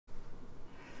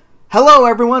Hello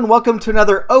everyone, welcome to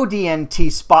another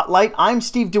ODNT Spotlight. I'm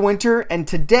Steve DeWinter, and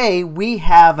today we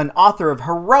have an author of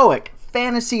heroic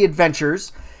fantasy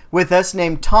adventures with us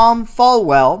named Tom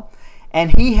Fallwell,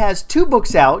 and he has two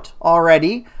books out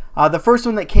already. The first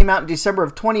one that came out in December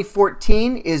of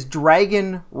 2014 is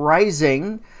Dragon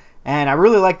Rising, and I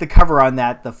really like the cover on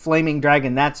that, the flaming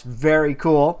dragon. That's very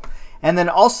cool. And then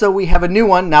also we have a new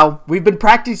one. Now, we've been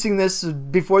practicing this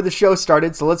before the show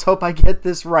started, so let's hope I get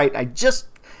this right. I just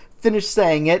finished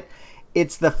saying it.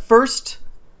 It's the first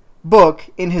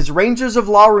book in his Rangers of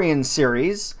Lorien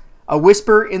series, A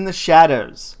Whisper in the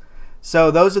Shadows. So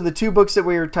those are the two books that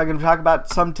we are going to talk about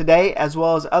some today, as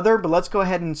well as other, but let's go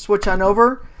ahead and switch on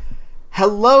over.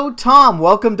 Hello, Tom.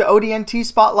 Welcome to ODNT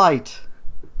Spotlight.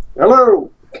 Hello.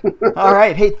 All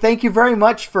right. Hey, thank you very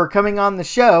much for coming on the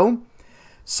show.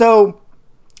 So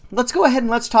let's go ahead and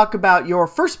let's talk about your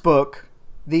first book,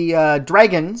 the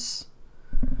Dragons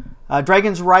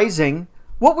Rising.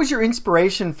 What was your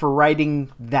inspiration for writing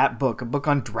that book, a book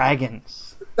on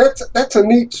dragons? That's a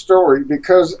neat story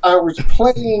because I was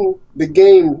playing the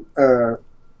game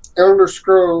Elder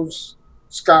Scrolls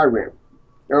Skyrim,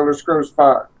 Elder Scrolls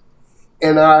 5.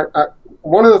 And I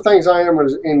one of the things I am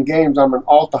is in games, I'm an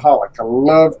alcoholic. I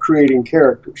love creating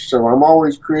characters. So I'm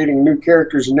always creating new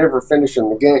characters and never finishing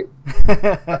the game.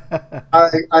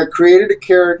 I created a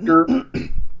character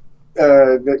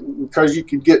because you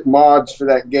could get mods for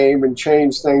that game and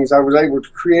change things. I was able to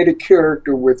create a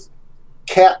character with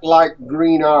cat-like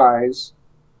green eyes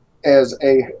as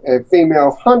a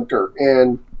female hunter.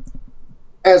 And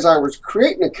as I was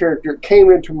creating a character, it came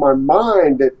into my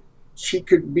mind that she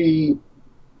could be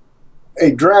a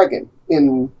dragon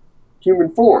in human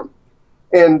form.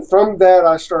 And from that,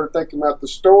 I started thinking about the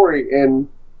story. And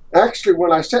actually,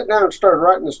 when I sat down and started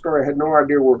writing the story, I had no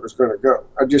idea where it was going to go.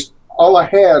 All I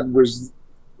had was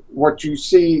what you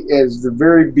see as the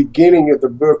very beginning of the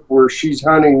book where she's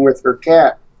hunting with her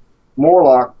cat,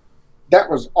 Morlock. That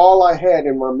was all I had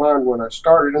in my mind when I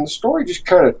started. And the story just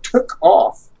kind of took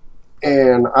off.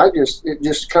 And it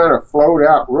just kind of flowed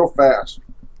out real fast.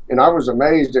 And I was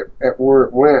amazed at where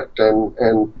it went.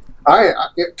 And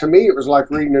to me, it was like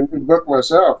reading a new book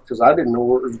myself because I didn't know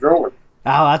where it was going.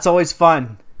 Oh, that's always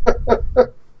fun.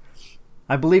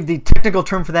 I believe the technical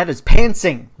term for that is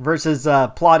pantsing versus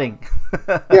plotting.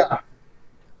 Yeah.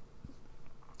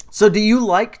 So do you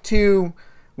like to,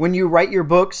 when you write your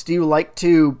books, do you like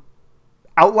to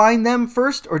outline them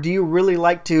first, or do you really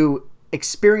like to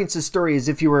experience the story as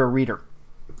if you were a reader?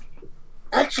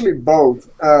 Actually, both.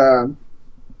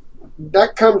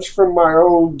 That comes from my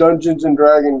old Dungeons and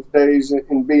Dragons days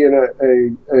and being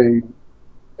a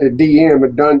DM,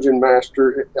 a dungeon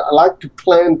master. I like to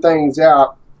plan things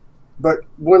out. But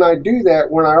when I do that,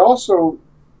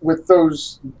 with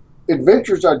those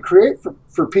adventures I'd create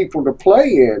for people to play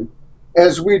in,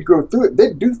 as we'd go through it,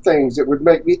 they'd do things that would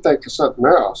make me think of something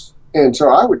else. And so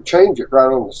I would change it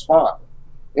right on the spot.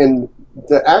 And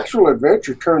the actual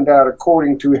adventure turned out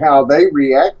according to how they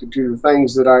reacted to the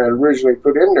things that I had originally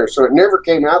put in there. So it never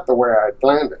came out the way I had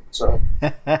planned it. So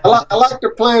I like to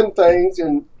plan things,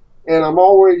 and I've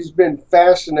always been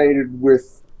fascinated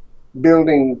with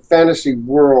building fantasy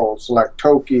worlds like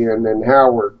Tolkien and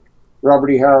Robert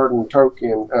E. Howard and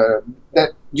Tolkien. That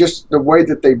just the way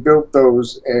that they built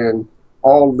those and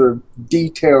all the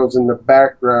details in the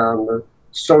background, the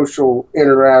social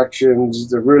interactions,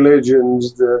 the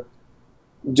religions,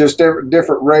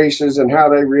 different races and how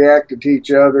they reacted to each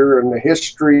other and the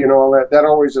history and all that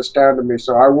always astounded me.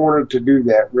 So I wanted to do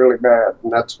that really bad,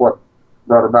 and that's what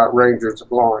brought about Rangers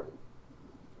of Lorien.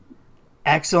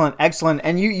 Excellent, excellent.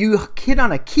 And you hit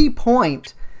on a key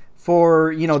point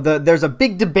for, there's a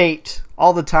big debate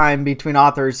all the time between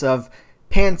authors of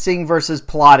pantsing versus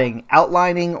plotting,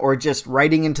 outlining or just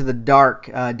writing into the dark,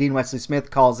 Dean Wesley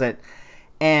Smith calls it.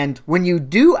 And when you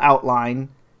do outline,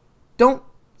 don't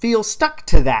feel stuck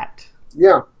to that.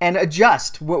 Yeah. And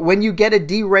adjust. When you get a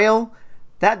derail,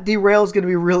 that derail is going to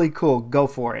be really cool. Go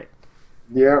for it.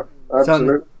 Yeah,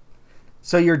 absolutely.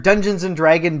 So your Dungeons and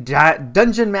Dragon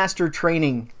Dungeon Master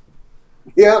training.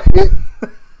 Yeah.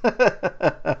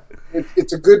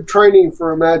 It's a good training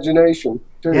for imagination,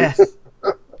 too. Yes.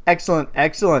 Excellent,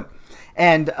 excellent.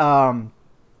 And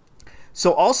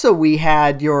so also we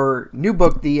had your new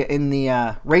book, in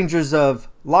the Rangers of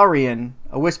Lorien,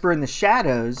 A Whisper in the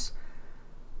Shadows.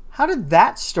 How did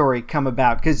that story come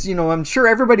about? Because, I'm sure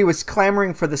everybody was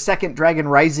clamoring for the second Dragon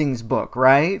Risings book,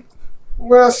 right?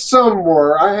 Well, some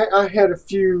were. I had a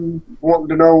few wanting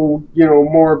to know,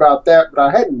 more about that, but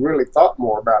I hadn't really thought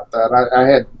more about that. I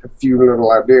had a few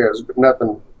little ideas, but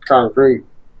nothing concrete.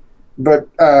 But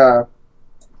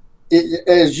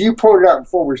as you pointed out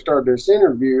before we started this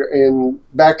interview,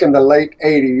 back in the late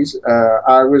 '80s,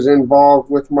 I was involved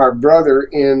with my brother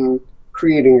in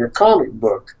creating a comic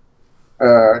book.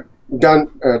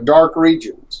 Dark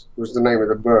Regions was the name of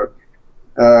the book.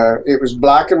 It was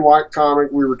black and white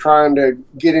comic. We were trying to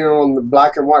get in on the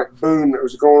black and white boom that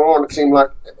was going on. It seemed like,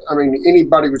 I mean,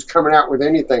 anybody was coming out with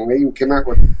anything. They even came out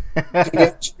with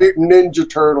Ninja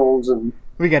Turtles and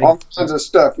all kinds of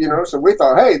stuff, you know. So we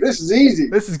thought, hey, this is easy.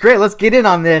 This is great. Let's get in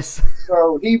on this.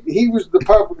 So he was the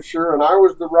publisher and I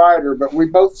was the writer, but we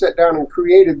both sat down and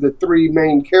created the three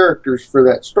main characters for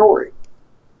that story.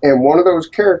 And one of those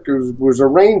characters was a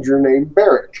ranger named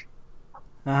Barrick.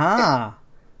 Ah.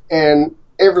 And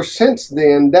ever since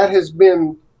then,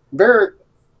 Barrick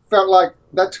felt like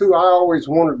that's who I always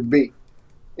wanted to be.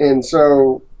 And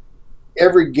so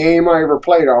every game I ever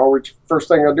played, first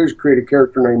thing I do is create a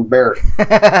character named Barrick.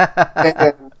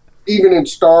 And even in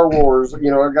Star Wars,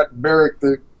 you know, I got Barrick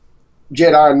the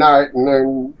Jedi Knight, and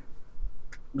then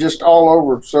just all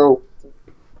over. So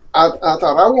I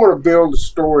thought I want to build a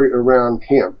story around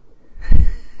him.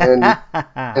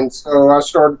 And so I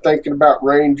started thinking about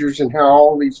Rangers and how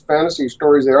all these fantasy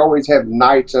stories, they always have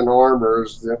knights in armor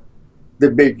as the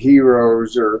big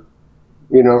heroes, or,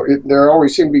 you know, there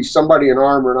always seemed to be somebody in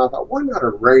armor. And I thought, why not a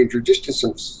Ranger, just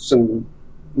in some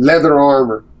leather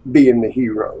armor being the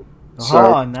hero?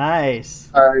 Oh, nice.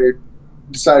 I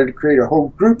decided to create a whole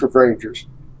group of Rangers.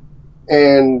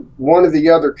 And one of the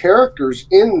other characters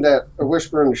in that A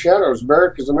Whisper in the Shadows,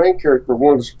 Barrick is the main character, but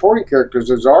one of the supporting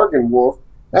characters is Argan Wolf.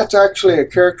 That's actually a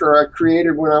character I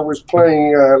created when I was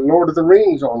playing Lord of the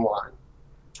Rings online.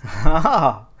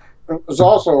 Ah. It was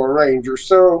also a ranger.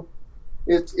 So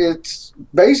it's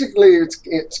basically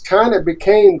kind of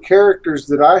became characters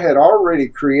that I had already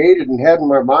created and had in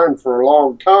my mind for a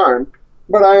long time,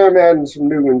 but I am adding some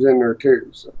new ones in there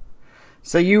too.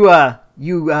 So you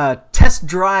test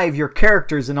drive your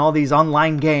characters in all these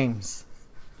online games.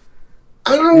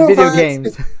 I don't know video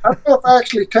games. I don't know if I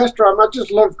actually test drive them. I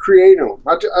just love creating them.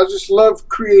 I just love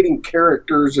creating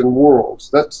characters and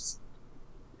worlds. That's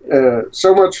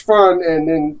so much fun. And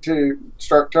then to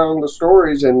start telling the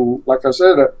stories, and like I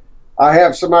said, I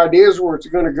have some ideas where it's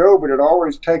going to go, but it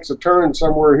always takes a turn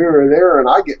somewhere here or there, and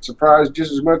I get surprised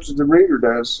just as much as the reader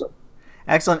does. So.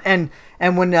 Excellent.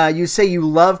 And when you say you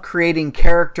love creating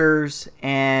characters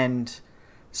and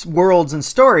worlds and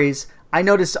stories, I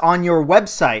noticed on your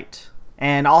website,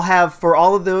 and I'll have for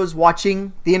all of those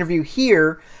watching the interview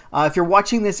here, if you're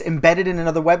watching this embedded in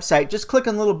another website, just click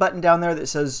on the little button down there that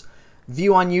says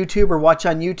view on YouTube or watch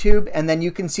on YouTube, and then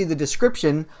you can see the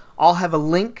description. I'll have a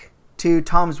link to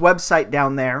Tom's website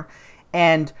down there,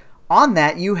 and on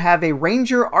that you have a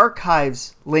Ranger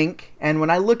Archives link, and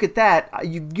when I look at that,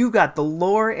 you got the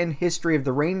lore and history of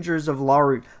the Rangers of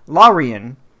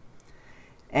Lorien,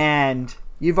 and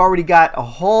you've already got a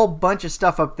whole bunch of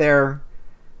stuff up there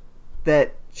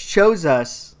that shows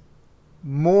us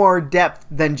more depth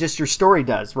than just your story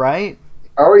does, right?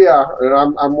 Oh yeah,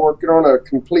 and I'm working on a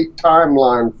complete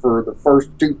timeline for the first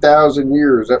 2,000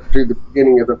 years up to the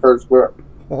beginning of the first book.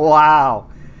 Wow.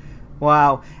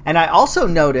 Wow. And I also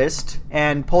noticed,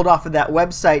 and pulled off of that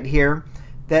website here,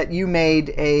 that you made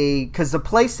because the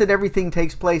place that everything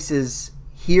takes place is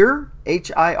here,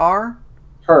 H-I-R?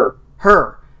 Her.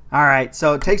 Her. All right,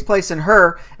 so it takes place in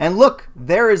Her, and look,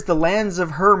 there is the Lands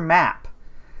of Her map.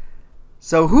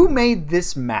 So who made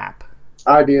this map?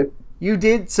 I did. You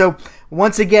did? So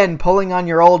once again, pulling on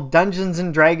your old Dungeons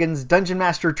and Dragons Dungeon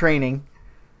Master training,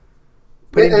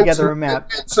 putting together a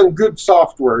map. And some good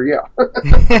software, yeah.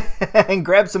 And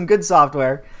grab some good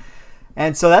software.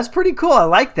 And so that's pretty cool. I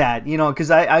like that, you know, because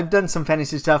I've done some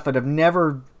fantasy stuff, but I've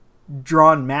never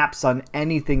drawn maps on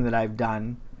anything that I've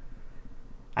done.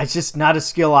 It's just not a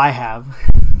skill I have.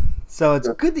 So it's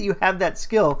good that you have that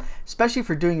skill, especially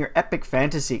for doing your epic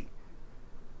fantasy.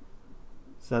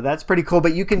 So that's pretty cool.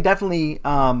 But you can definitely,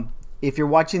 if you're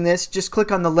watching this, just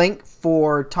click on the link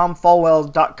for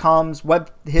tomfallwell.com's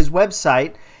his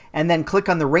website, and then click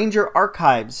on the Ranger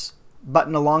Archives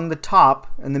button along the top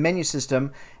in the menu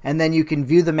system, and then you can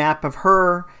view the map of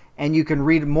Her, and you can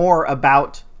read more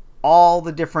about all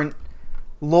the different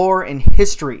lore and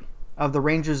history of the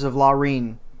Rangers of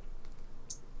Lorien.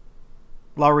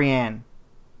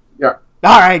 Yeah.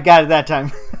 All right, got it that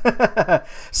time.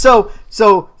 So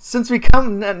since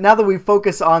now that we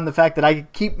focus on the fact that I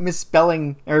keep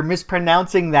misspelling or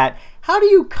mispronouncing that, how do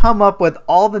you come up with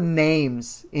all the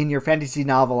names in your fantasy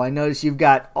novel? I notice you've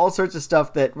got all sorts of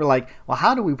stuff that we're like, well,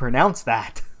 how do we pronounce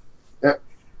that?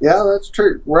 Yeah, that's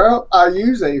true. Well, I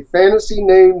use a fantasy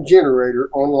name generator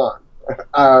online.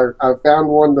 I found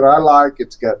one that I like.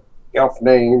 It's got elf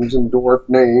names and dwarf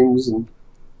names and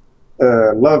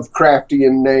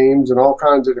Lovecraftian names and all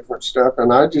kinds of different stuff.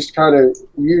 And I just kind of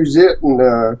use it in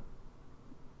the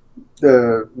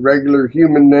regular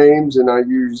human names, and I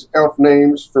use elf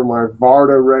names for my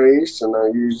Varda race, and I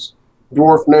use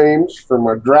dwarf names for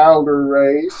my Drowler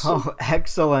race. Oh,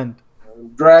 excellent.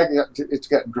 Dragon, it's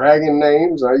got dragon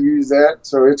names. I use that,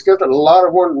 so it's got a lot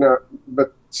of one.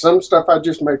 But some stuff I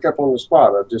just make up on the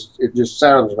spot. It just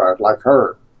sounds right, like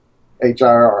her,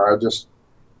 HIR.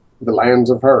 The lands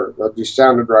of her. That just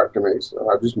sounded right to me, so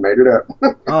I just made it up.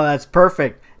 Oh, that's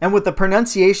perfect. And with the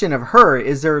pronunciation of her,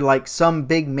 is there like some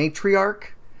big matriarch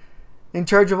in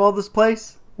charge of all this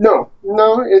place? No,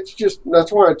 it's just,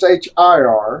 that's why it's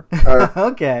HIR.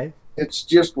 Okay. It's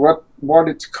just what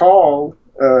it's called.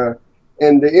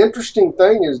 And the interesting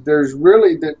thing is there's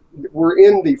really that we're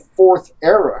in the fourth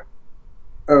era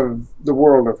of the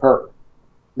world of her.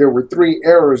 There were 3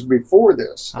 eras before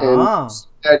this.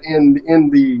 And in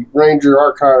the Ranger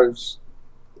Archives,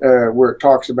 where it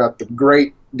talks about the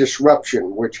Great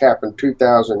Disruption, which happened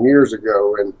 2,000 years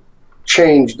ago and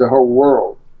changed the whole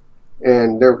world.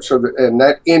 And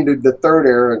that ended the 3rd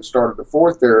era and started the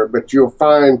 4th era. But you'll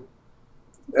find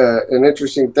an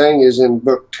interesting thing is in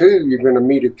book 2, you're going to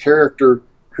meet a character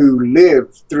who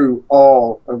lived through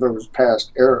all of those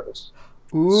past eras.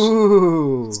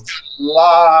 Ooh. It's got a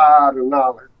lot of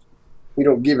knowledge. He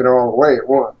don't give it all away at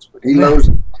once, but he knows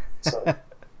it. So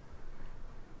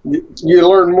you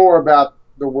learn more about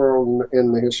the world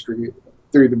and the history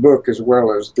through the book as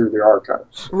well as through the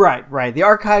archives. Right. The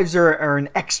archives are an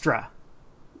extra.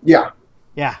 Yeah.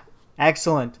 Yeah.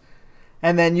 Excellent.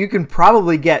 And then you can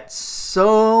probably get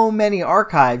so many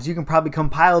archives. You can probably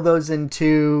compile those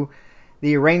into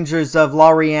the Rangers of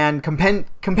Lorien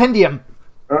compendium.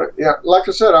 Yeah, like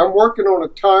I said, I'm working on a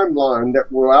timeline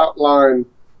that will outline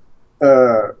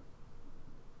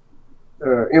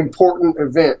important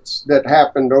events that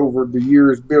happened over the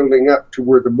years building up to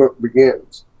where the book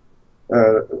begins,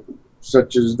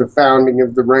 such as the founding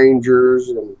of the Rangers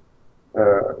and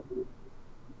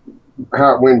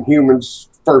when humans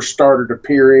first started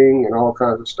appearing and all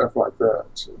kinds of stuff like that.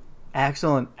 So.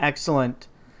 Excellent.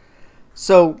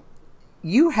 So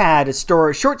you had a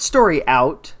short story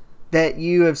out that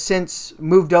you have since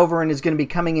moved over and is going to be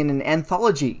coming in an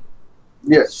anthology.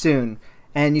 Yes. Soon.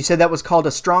 And you said that was called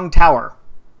A Strong Tower.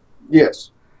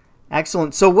 Yes.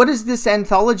 Excellent. So what is this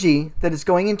anthology that it's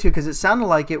going into? Because it sounded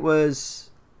like it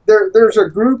was... There's a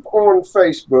group on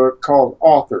Facebook called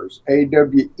Authors,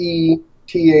 AWETHORS,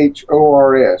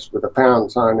 with a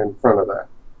pound sign in front of that.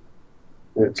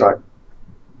 It's like...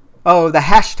 Oh, the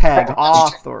hashtag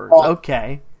authors.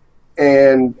 Okay.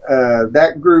 And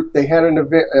that group, they had an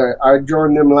event. I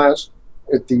joined them at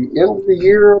the end of the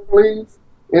year, I believe,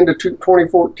 into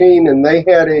 2014, and they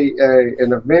had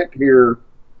an event here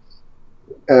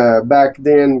back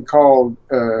then called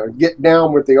Get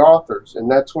Down with the Authors, and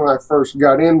that's when I first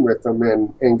got in with them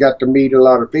and got to meet a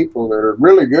lot of people that are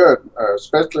really good,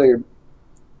 especially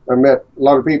I met a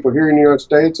lot of people here in the United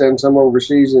States and some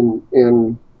overseas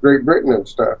in Great Britain and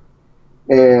stuff.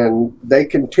 And they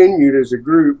continued as a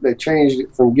group. They changed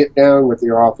it from Get Down with the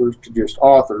Authors to just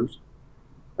Authors.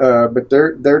 But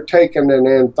they're taking an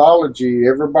anthology,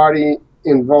 everybody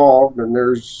involved, and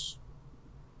there's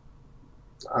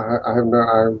I'd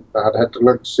have to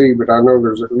look to see, but I know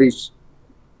there's at least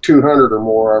 200 or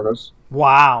more of us.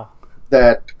 Wow.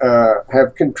 That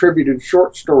have contributed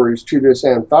short stories to this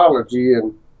anthology,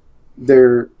 and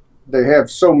they have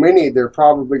so many, they're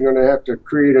probably going to have to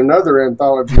create another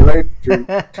anthology later to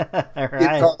get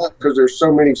caught up because there's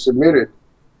so many submitted.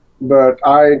 But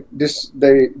this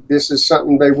is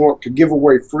something they want to give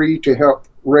away free to help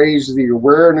raise the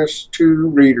awareness to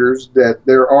readers that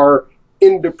there are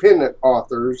independent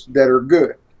authors that are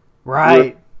good.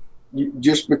 Right.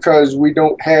 Just because we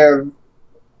don't have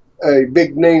a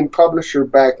big name publisher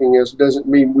backing us doesn't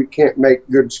mean we can't make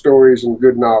good stories and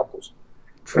good novels.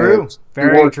 True.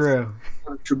 Very true.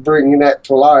 To bring that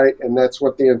to light, and that's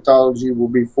what the anthology will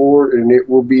be for, and it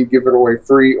will be given away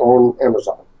free on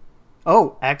Amazon.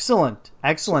 Oh, excellent.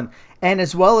 And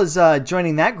as well as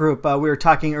joining that group, we were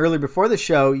talking earlier before the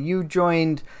show, you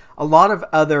joined a lot of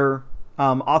other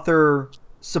author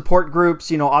support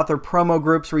groups, author promo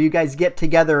groups where you guys get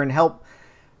together and help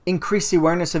increase the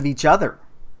awareness of each other.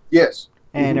 Yes.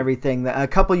 And everything. A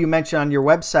couple you mentioned on your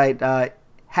website,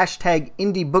 hashtag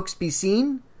Indie Books Be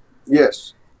Seen.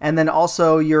 Yes. And then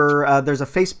also there's a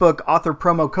Facebook author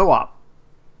promo co-op.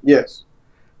 Yes.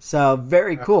 So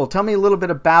very cool. Tell me a little bit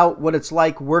about what it's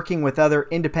like working with other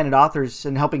independent authors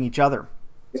and helping each other.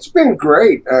 It's been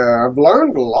great. I've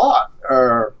learned a lot.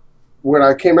 When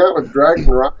I came out with Dragon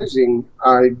Rising,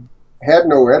 I had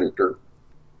no editor.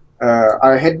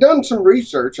 I had done some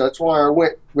research. That's why I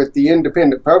went with the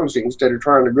independent publishing instead of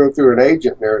trying to go through an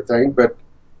agent and everything.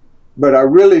 But I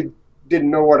really didn't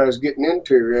know what I was getting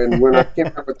into. And when I came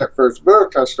up with that first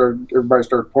book, everybody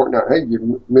started pointing out, hey,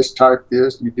 you mistyped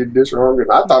this, you did this wrong.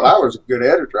 And I thought I was a good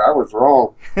editor. I was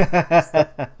wrong.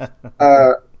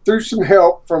 Through some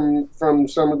help from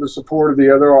some of the support of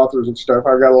the other authors and stuff,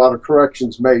 I got a lot of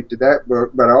corrections made to that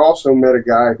book. But I also met a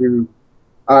guy who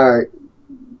I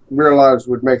realized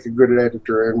would make a good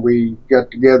editor, and we got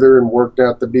together and worked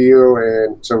out the deal.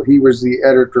 And so he was the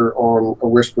editor on A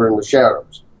Whisper in the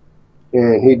Shadows,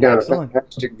 and he'd done Excellent. a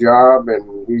fantastic job,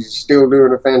 and he's still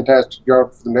doing a fantastic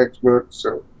job for the next book.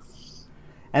 So,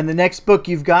 and the next book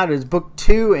you've got is book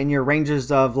 2 in your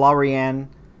Ranges of Lorien,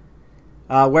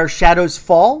 Where Shadows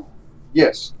Fall.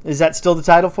 yes, Is that still the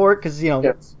title for it? Because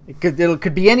yes, it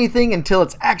could be anything until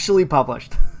it's actually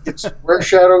published. it's Where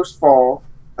Shadows Fall.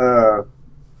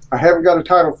 I haven't got a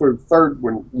title for the third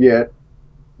one yet.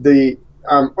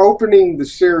 I'm opening the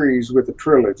series with a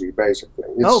trilogy, basically.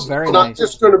 It's very not nice.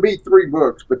 just going to be 3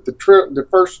 books, but the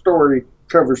first story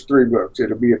covers 3 books.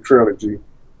 It'll be a trilogy,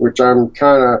 which I'm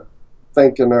kind of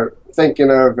thinking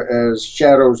of as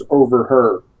Shadows Over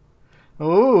Her,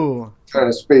 Ooh. kind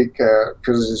of speak,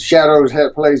 because Shadows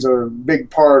plays a big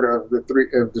part of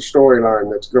the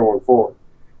storyline that's going forward.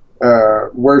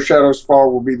 Where Shadows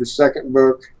Fall will be the second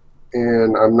book,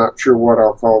 and I'm not sure what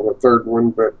I'll call the third one,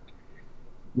 but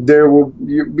there will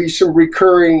be some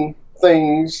recurring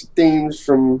themes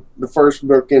from the first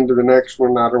book into the next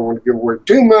one. I don't want to give away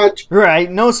too much. Right.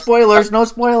 No spoilers. No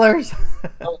spoilers.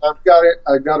 I've got it.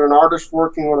 I got an artist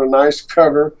working on a nice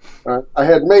cover. I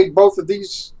had made both of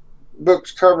these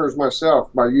books covers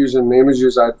myself by using the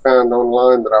images I'd found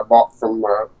online that I bought from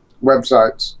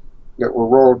websites that were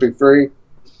royalty free.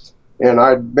 And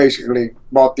I basically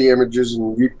bought the images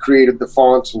and created the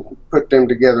fonts and put them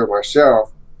together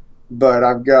myself. But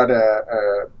I've got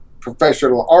a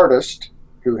professional artist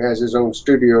who has his own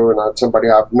studio, and somebody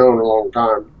I've known a long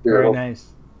time. Very nice.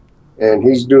 And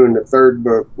he's doing the third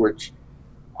book, which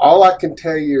all I can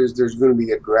tell you is there's going to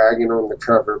be a dragon on the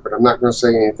cover, but I'm not going to say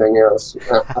anything else.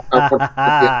 I want to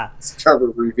get this cover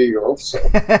reveal. So.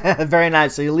 Very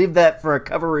nice. So you leave that for a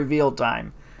cover reveal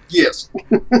time. Yes.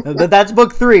 But that's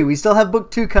book 3. We still have book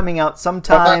 2 coming out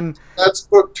sometime. That's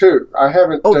book 2. I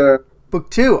haven't. Book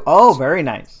 2. Oh, very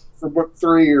nice. For book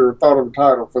 3 or thought of a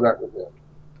title for that one yet.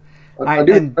 I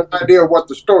do have an idea of what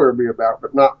the story will be about,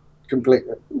 but not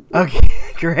completely.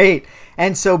 Okay, great.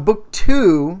 And so book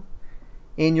 2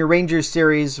 in your Rangers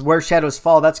series, Where Shadows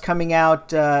Fall, that's coming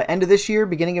out end of this year,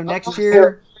 beginning of next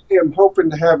year? I'm hoping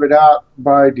to have it out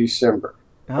by December.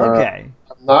 Okay.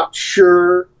 I'm not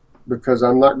sure, because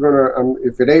I'm not going to,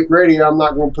 if it ain't ready, I'm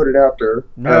not going to put it out there.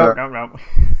 No.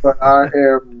 But I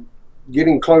am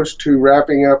getting close to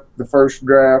wrapping up the first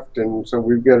draft, and so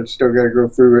still got to go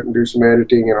through it and do some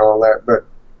editing and all that. But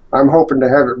I'm hoping to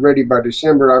have it ready by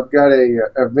December. I've got a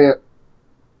event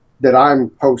that I'm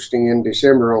posting in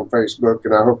December on Facebook,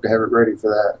 and I hope to have it ready for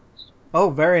that. Oh,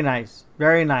 very nice.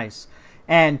 Very nice.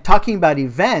 And talking about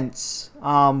events,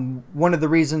 one of the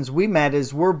reasons we met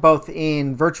is we're both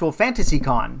in Virtual Fantasy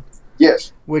Con.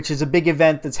 Yes. Which is a big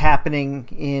event that's happening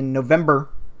in November.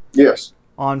 Yes.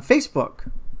 On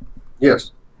Facebook.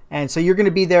 Yes. And so you're going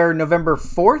to be there November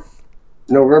 4th?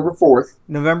 November 4th.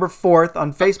 November 4th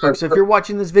on Facebook. So if you're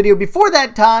watching this video before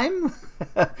that time,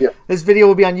 yeah. This video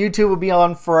will be on YouTube, will be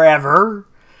on forever.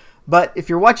 But if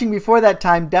you're watching before that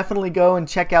time, definitely go and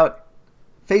check out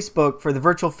Facebook for the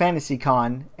Virtual Fantasy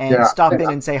Con and stop in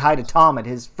and say hi to Tom at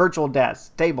his virtual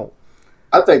desk table.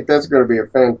 I think that's going to be a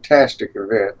fantastic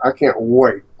event. I can't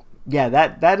wait. Yeah,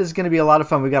 that is going to be a lot of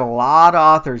fun. We've got a lot of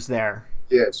authors there.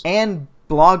 Yes. And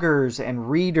bloggers and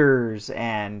readers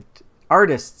and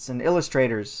artists and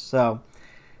illustrators. So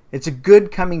it's a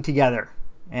good coming together.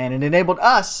 And it enabled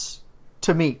us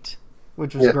to meet,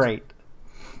 which was great.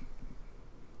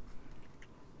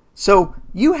 So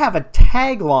you have a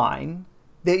tagline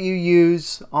that you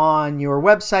use on your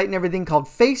website and everything called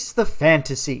Face the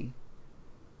Fantasy.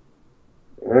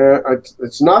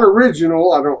 It's not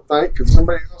original, I don't think, because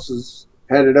somebody else has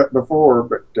had it up before,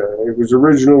 but it was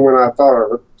original when I thought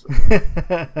of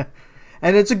it.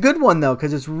 And it's a good one, though,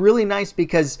 because it's really nice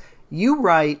because you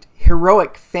write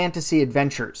heroic fantasy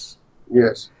adventures.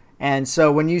 Yes. And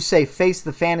so when you say Face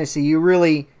the Fantasy, you're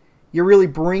really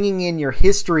bringing in your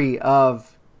history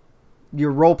of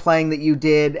your role-playing that you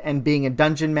did and being a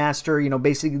dungeon master,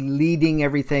 basically leading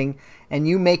everything, and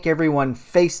you make everyone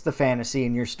face the fantasy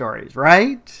in your stories,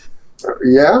 right?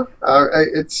 Yeah.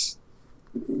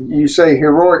 You say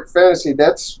heroic fantasy,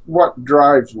 that's what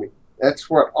drives me. That's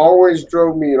what always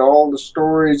drove me in all the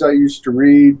stories I used to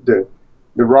read, the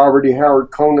Robert E. Howard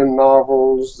Conan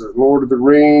novels, the Lord of the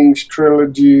Rings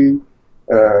trilogy,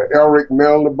 Elric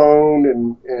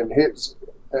Melniboné and his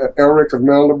Elric of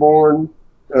Melniboné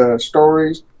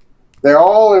stories. They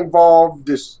all involve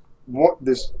this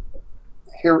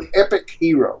epic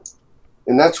hero.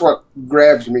 And that's what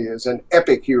grabs me, as an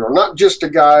epic hero. Not just a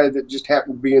guy that just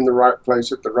happened to be in the right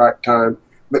place at the right time,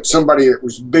 but somebody that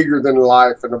was bigger than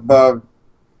life and above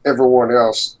everyone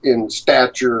else in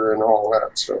stature and all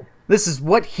that. So this is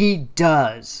what he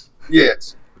does.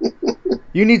 Yes.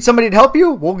 You need somebody to help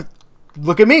you? Well,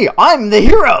 look at me. I'm the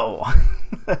hero.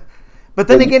 But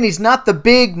then again, he's not the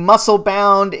big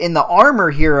muscle-bound in the armor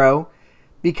hero,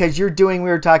 because you're doing, we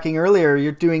were talking earlier,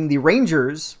 you're doing the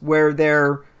Rangers, where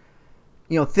they're,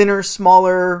 you know, thinner,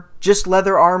 smaller, just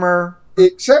leather armor.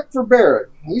 Except for Barrick.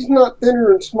 He's not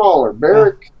thinner and smaller.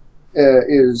 Barrick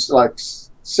is like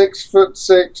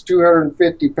 6'6",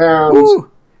 250 pounds, Ooh.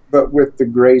 But with the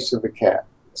grace of a cat.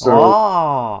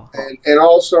 So, and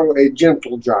also a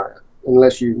gentle giant,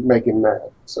 unless you make him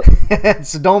mad. So,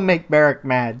 so don't make Barrick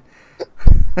mad.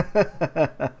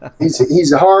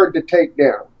 he's hard to take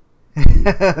down.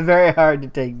 Very hard to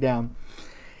take down.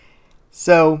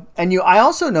 So, and I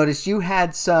also noticed you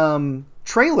had some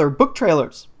book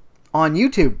trailers on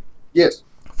YouTube. Yes.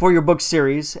 For your book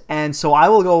series, and so I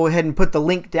will go ahead and put the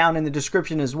link down in the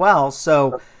description as well.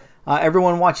 So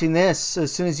everyone watching this,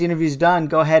 as soon as the interview is done,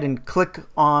 go ahead and click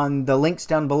on the links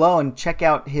down below and check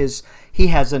out he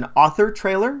has an author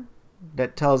trailer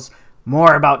that tells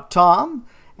more about Tom,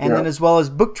 and then as well as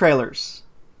book trailers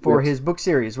for his book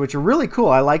series, which are really cool.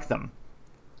 I like them.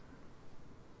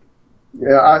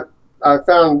 Yeah, I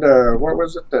found, what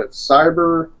was it, that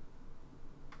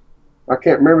I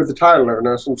can't remember the title there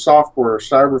now, some software,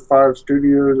 Cyber 5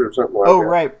 Studios or something like that. Oh,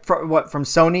 right. From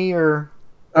Sony or?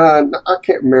 I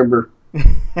can't remember.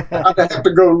 I'd have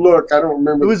to go look. I don't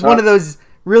remember. It was one of those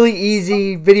really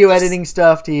easy video editing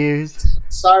stuff to use.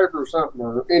 Cyber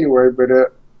something. Anyway, but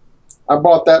I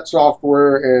bought that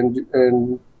software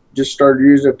and just started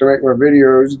using it to make my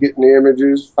videos, getting the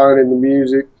images, finding the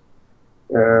music.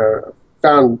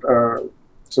 Found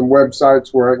some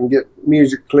websites where I can get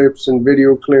music clips and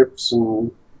video clips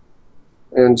and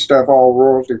stuff all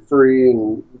royalty free,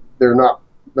 and they don't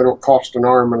cost an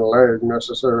arm and a leg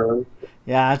necessarily.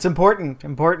 Yeah, it's important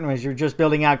as you're just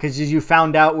building out, because as you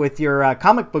found out with your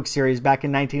comic book series back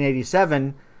in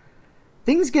 1987,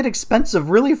 things get expensive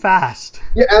really fast.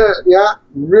 Yeah,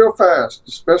 real fast,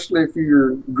 especially if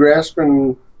you're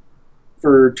grasping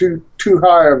for too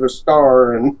high of a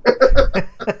star, and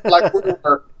like we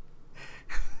were.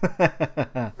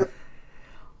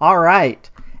 All right.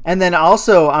 And then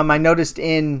also I noticed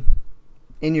in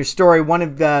your story,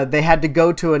 they had to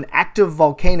go to an active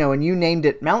volcano, and you named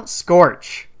it Mount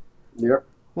Scorch. Yep.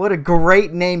 What a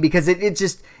great name, because it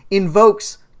just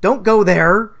invokes, don't go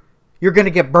there, you're going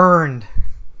to get burned.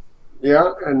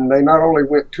 Yeah, and they not only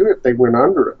went to it, they went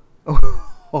under it.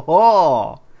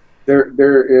 Oh.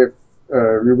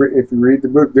 If you read the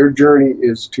book, their journey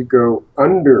is to go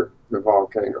under the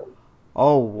volcano.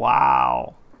 Oh,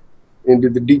 wow. Into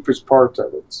the deepest parts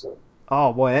of it. So.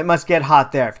 Oh, boy, it must get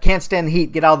hot there. If you can't stand the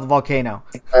heat, get out of the volcano.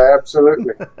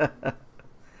 Absolutely.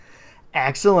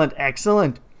 Excellent,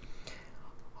 excellent.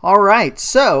 All right,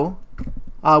 so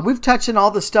we've touched on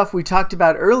all the stuff we talked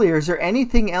about earlier. Is there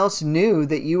anything else new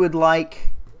that you would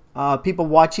like people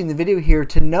watching the video here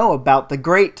to know about the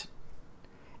great,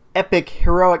 epic,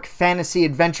 heroic fantasy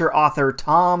adventure author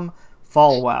Tom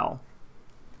Fallwell?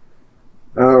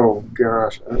 Oh,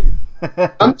 gosh.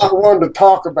 I'm not one to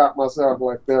talk about myself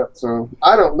like that, so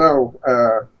I don't know.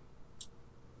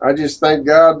 I just thank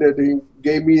God that he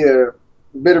gave me a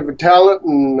bit of a talent,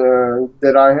 and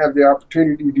that I have the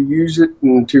opportunity to use it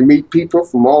and to meet people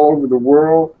from all over the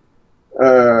world.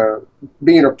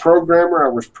 Being a programmer, I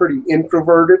was pretty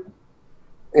introverted.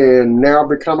 And now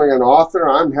becoming an author,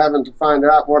 I'm having to find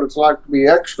out what it's like to be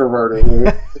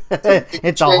extroverted.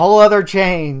 It's a whole other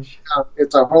change.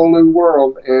 It's a whole new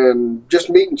world, and just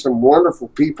meeting some wonderful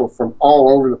people from all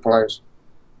over the place,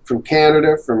 from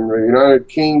Canada, from the United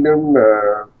Kingdom.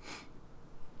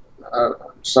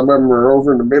 Some of them are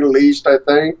over in the Middle East, I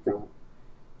think, and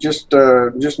just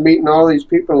meeting all these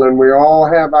people, and we all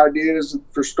have ideas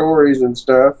for stories and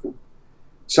stuff.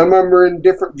 Some of them are in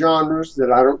different genres that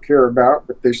I don't care about,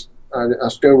 but I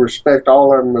still respect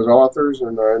all of them as authors,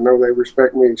 and I know they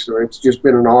respect me, so it's just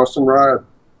been an awesome ride.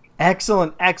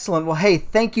 Excellent, excellent. Well, hey,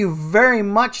 thank you very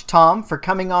much, Tom, for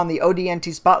coming on the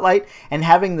ODNT Spotlight and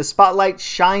having the spotlight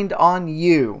shined on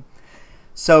you.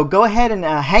 So go ahead and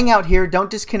hang out here. Don't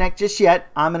disconnect just yet.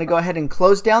 I'm going to go ahead and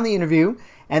close down the interview,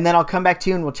 and then I'll come back to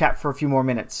you and we'll chat for a few more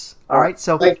minutes. All right.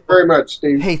 So thank you very much,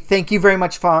 Steve. Hey, thank you very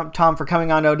much, Tom, for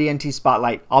coming on ODNT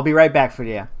Spotlight. I'll be right back for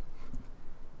you.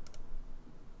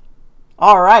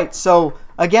 All right. So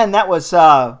again, that was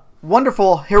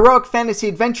wonderful heroic fantasy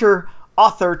adventure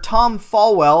author Tom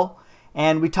Fallwell,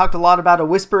 and we talked a lot about A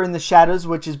Whisper in the Shadows,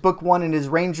 which is book 1 in his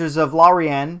Rangers of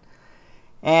Lorien.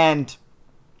 And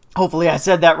hopefully I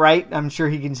said that right. I'm sure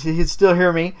he'd still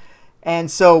hear me. And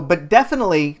so, but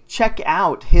definitely check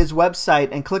out his website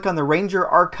and click on the Ranger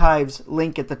Archives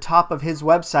link at the top of his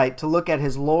website to look at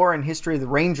his lore and history of the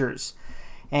Rangers.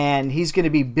 And he's going to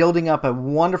be building up a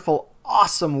wonderful,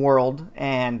 awesome world.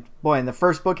 And boy, in the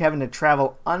first book, having to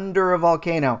travel under a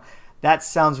volcano. That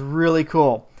sounds really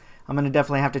cool. I'm going to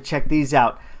definitely have to check these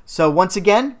out. So once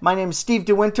again, my name is Steve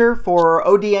DeWinter for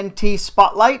ODNT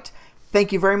Spotlight.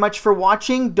 Thank you very much for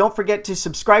watching. Don't forget to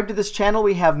subscribe to this channel.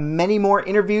 We have many more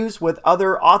interviews with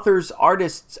other authors,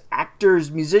 artists,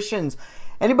 actors, musicians.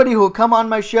 Anybody who will come on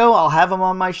my show, I'll have them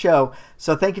on my show.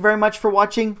 So thank you very much for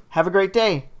watching. Have a great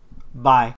day. Bye.